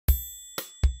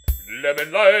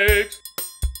Lemon Likes!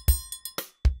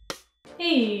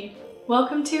 Hey,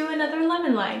 welcome to another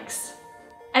Lemon Likes.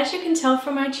 As you can tell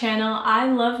from my channel,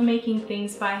 I love making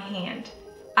things by hand.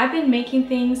 I've been making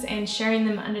things and sharing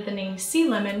them under the name Sea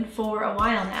Lemon for a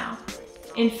while now.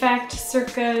 In fact,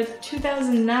 circa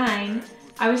 2009,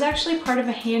 I was actually part of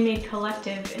a handmade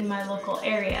collective in my local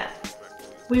area.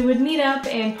 We would meet up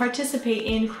and participate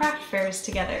in craft fairs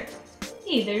together.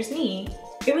 Hey, there's me.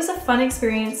 It was a fun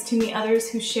experience to meet others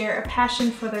who share a passion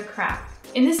for their craft.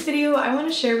 In this video, I want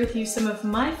to share with you some of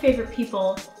my favorite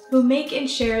people who make and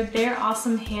share their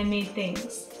awesome handmade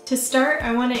things. To start,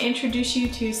 I want to introduce you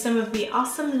to some of the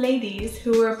awesome ladies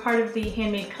who were a part of the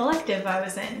handmade collective I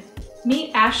was in.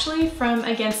 Meet Ashley from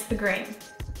Against the Grain.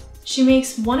 She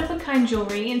makes one-of-a-kind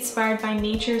jewelry inspired by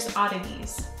nature's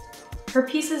oddities. Her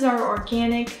pieces are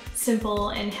organic, simple,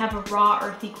 and have a raw,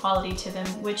 earthy quality to them,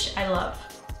 which I love.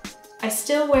 I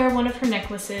still wear one of her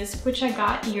necklaces, which I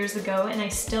got years ago, and I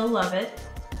still love it.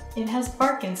 It has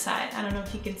bark inside. I don't know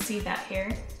if you can see that here.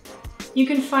 You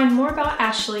can find more about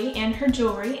Ashley and her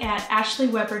jewelry at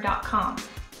ashleyweber.com.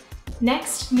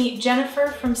 Next, meet Jennifer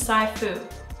from Sighfoo.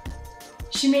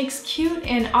 She makes cute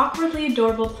and awkwardly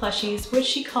adorable plushies, which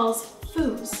she calls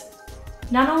foos.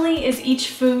 Not only is each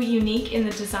foo unique in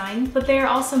the design, but they are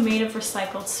also made of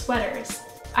recycled sweaters.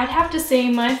 I'd have to say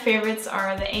my favorites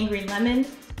are the Angry Lemon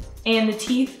and the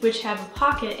teeth, which have a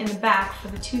pocket in the back for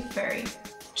the tooth fairy.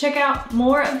 Check out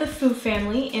more of the Foo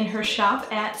family in her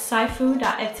shop at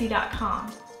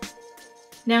sighfoo.etsy.com.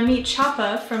 Now meet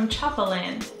Choppa from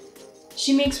Xappaland.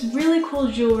 She makes really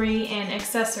cool jewelry and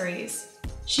accessories.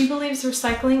 She believes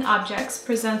recycling objects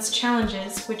presents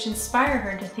challenges which inspire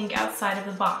her to think outside of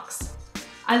the box.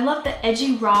 I love the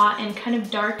edgy, raw, and kind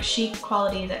of dark, chic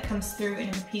quality that comes through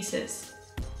in her pieces.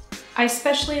 I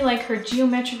especially like her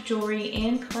geometric jewelry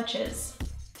and clutches.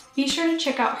 Be sure to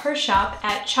check out her shop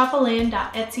at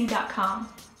xappaland.etsy.com.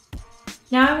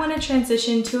 Now I want to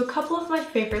transition to a couple of my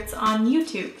favorites on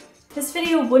YouTube. This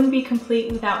video wouldn't be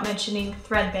complete without mentioning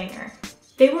Threadbanger.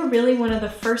 They were really one of the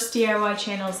first DIY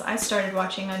channels I started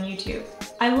watching on YouTube.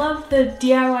 I love the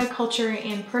DIY culture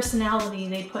and personality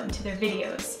they put into their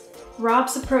videos.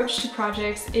 Rob's approach to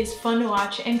projects is fun to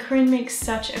watch, and Corinne makes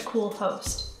such a cool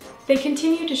host. They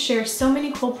continue to share so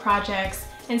many cool projects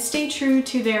and stay true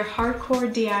to their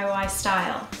hardcore DIY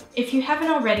style. If you haven't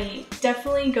already,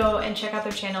 definitely go and check out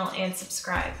their channel and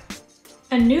subscribe.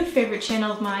 A new favorite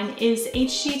channel of mine is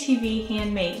HGTV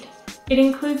Handmade. It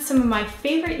includes some of my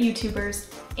favorite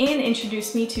YouTubers and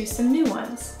introduced me to some new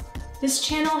ones. This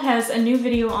channel has a new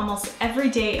video almost every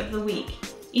day of the week,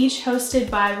 each hosted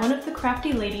by one of the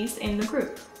crafty ladies in the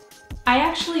group. I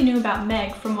actually knew about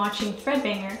Meg from watching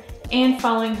Threadbanger and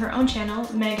following her own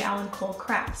channel, Meg Allen Cole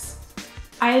Crafts.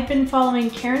 I had been following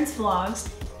Karen's vlogs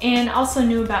and also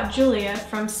knew about Julia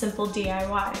from Simple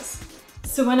DIYs.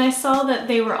 So when I saw that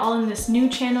they were all in this new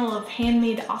channel of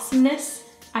handmade awesomeness,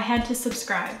 I had to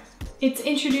subscribe. It's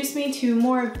introduced me to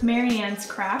more of Marianne's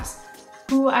crafts,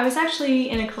 who I was actually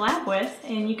in a collab with,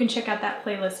 and you can check out that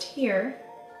playlist here,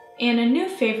 and a new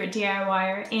favorite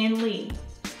DIYer, Ann Lee.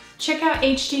 Check out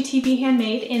HGTV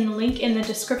Handmade in the link in the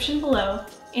description below,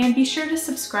 and be sure to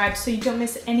subscribe so you don't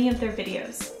miss any of their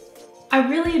videos. I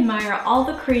really admire all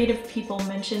the creative people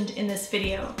mentioned in this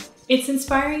video. It's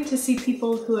inspiring to see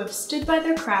people who have stood by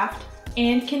their craft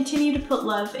and continue to put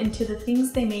love into the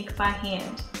things they make by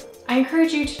hand. I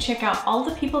encourage you to check out all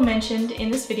the people mentioned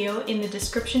in this video in the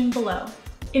description below.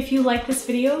 If you like this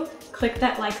video, click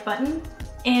that like button,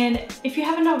 and if you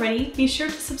haven't already, be sure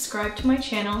to subscribe to my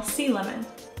channel, Sea Lemon.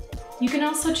 You can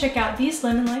also check out these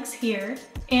lemon likes here,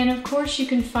 and of course you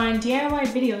can find DIY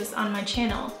videos on my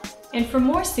channel. And for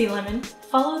more Sea Lemon,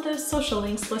 follow those social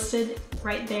links listed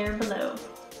right there below.